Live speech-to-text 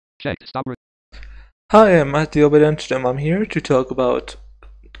Checked. Stop. Hi, I'm Mahdi Abedi and today I'm here to talk about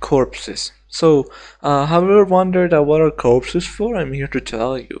corpses. Have you ever wondered what are corpses for? I'm here to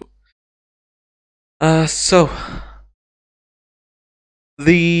tell you.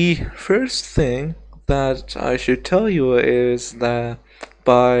 The first thing that I should tell you is that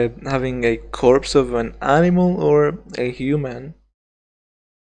by having a corpse of an animal or a human,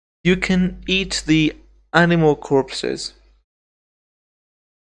 you can eat the animal corpses.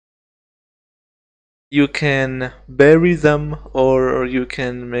 You can bury them or you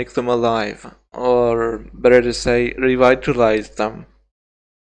can make them alive, or better to say, revitalize them.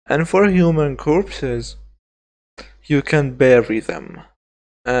 And for human corpses, you can bury them.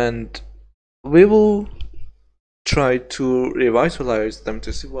 And we will try to revitalize them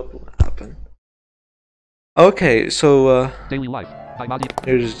to see what will happen. Okay, Daily life. By Mahdi.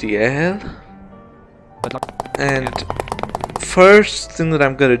 here's the L. And first thing that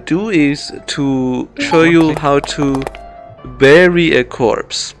I'm gonna do is to show you how to bury a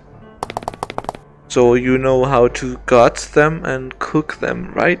corpse. So you know how to gut them and cook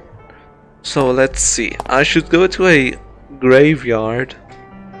them, right? So let's see. I should go to a graveyard.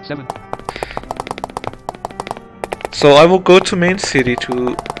 7. So I will go to main city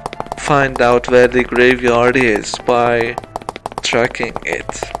to find out where the graveyard is by tracking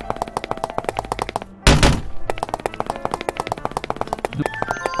it.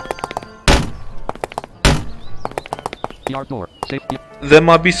 Yard door. Safety. There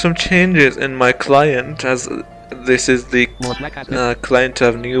might be some changes in my client, as this is the client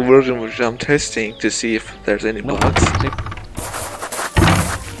of new version which I'm testing to see if there's any No. bugs. Safe.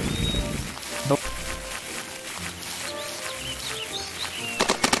 Nope.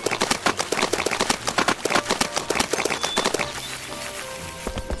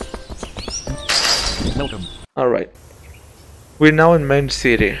 Welcome. Alright. We're now in main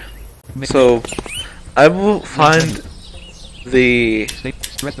city. So I will find the Safe.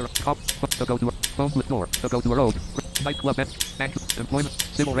 Restaurant. Cop. To go to a phone with door. To go to a road. Nightclub. Bank. Employment.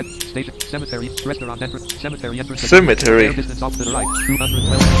 Civil red. Station. Cemetery. Restaurant entrance. Cemetery entrance. cemetery. Distance off to the right.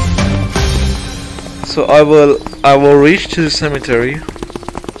 212. So I will reach to the cemetery.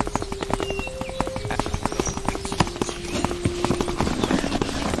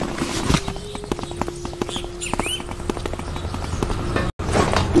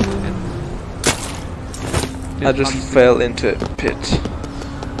 I just fell into a pit.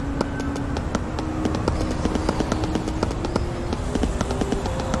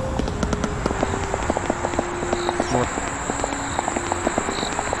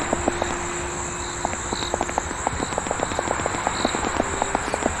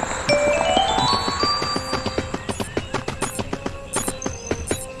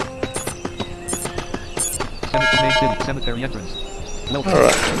 Main city. Cemetery entrance. Welcome.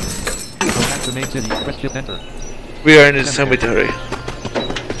 Alright. Go back to main city. Press shift enter. We are in the cemetery.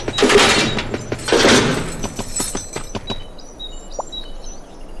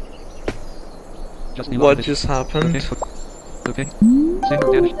 What just happened? The pink.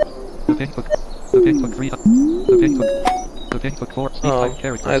 Singer damage. The pink hook. The pink hook 3. The pink hook. The pink hook 4. Speak type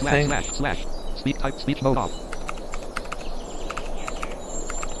character. I Slash think slash slash. Speak type speech mode off.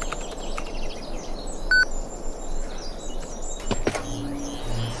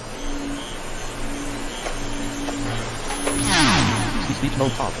 Speech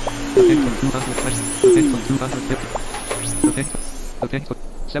mode off. The pink hook 220. The pink hook 250. The pink hook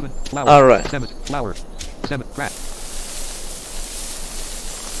 7. Flower. Alright. 7. Flower. 7. Crack.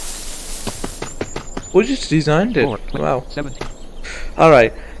 Who just designed it? 4. Wow. 7.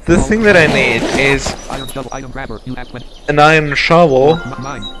 Alright. The thing that I need is Iron shovel. Item grabber. You have 20. an iron shovel,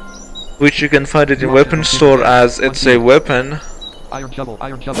 9. which you can find it in weapon store as it's a weapon Iron shovel.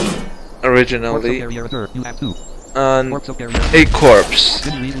 Iron shovel. originally, Carrier reserve. You have 2. and Carrier. a corpse.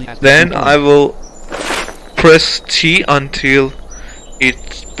 Then I will press T until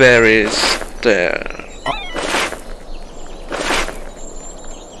it buries there.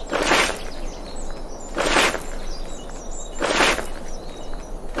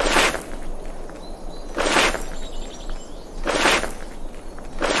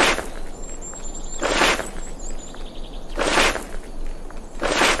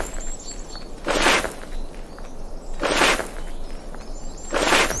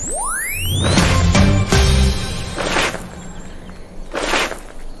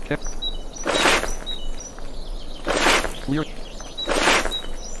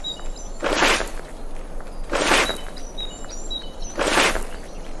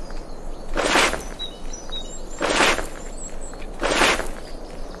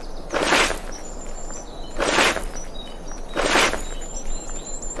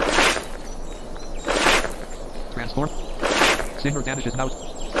 Score. Singer vanishes now.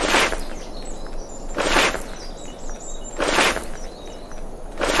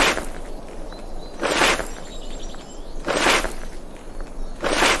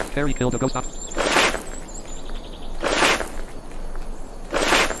 Terry killed a ghost up.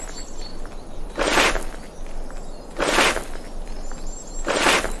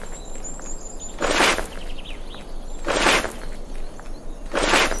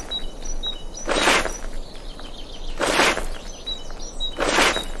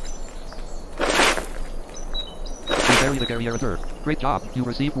 The carrier reserve. Great job. You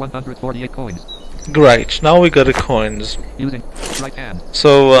received 148 coins. Great. Now we got the coins. Using right hand.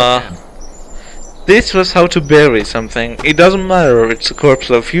 So, this was how to bury something. It doesn't matter if it's a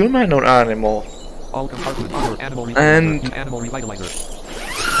corpse of human or animal. All compartments under animal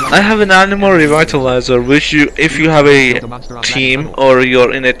I have an animal revitalizer, which if you have a team or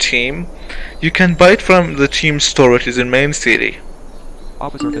you're in a team, you can buy it from the team store, which is in main city.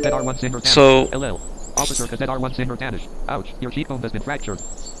 Officer Cadet R1 Singer So, LL. Officer Cadet R1 Singer Danish. Ouch, your cheekbone has been fractured.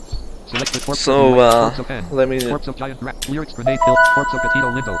 Select the corpse so of pen. let me... Corpse of giant rat. Lyrics grenade kill. Corpse of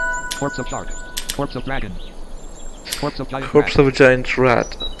Catino Lindo. Corpse of shark. Corpse of dragon. Corpse of giant Corpse rat. of a giant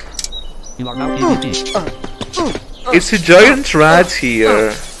rat. You are now PvP. It's a giant rat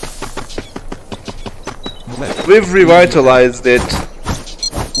here. We've revitalized it.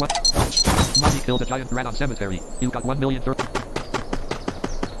 What? Mahdi killed a giant rat on cemetery. You got 1 million.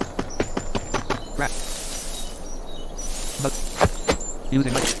 Rat. But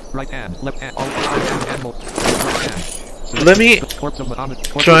using right hand, left hand, all animal, right hand. So let me corpse of Muhammad,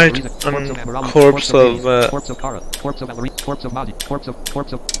 try it on corpse of corpse of Kara, corpse of Aviaries, corpse of Mahdi, corpse of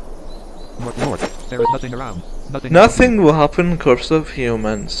North. There is nothing around. Nothing will happen. Corpse of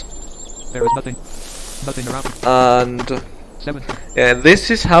humans. There is nothing around. And 7. yeah, this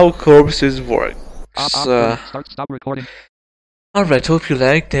is how corpses work. Stop recording. Alright, hope you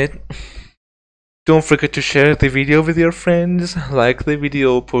liked it. Don't forget to share the video with your friends, like the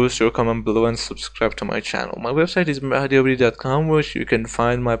video, post your comment below, and subscribe to my channel. My website is mahdiabedi.com, where you can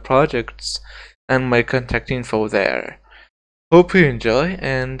find my projects and my contact info there. Hope you enjoy,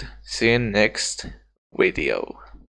 and see you in next video.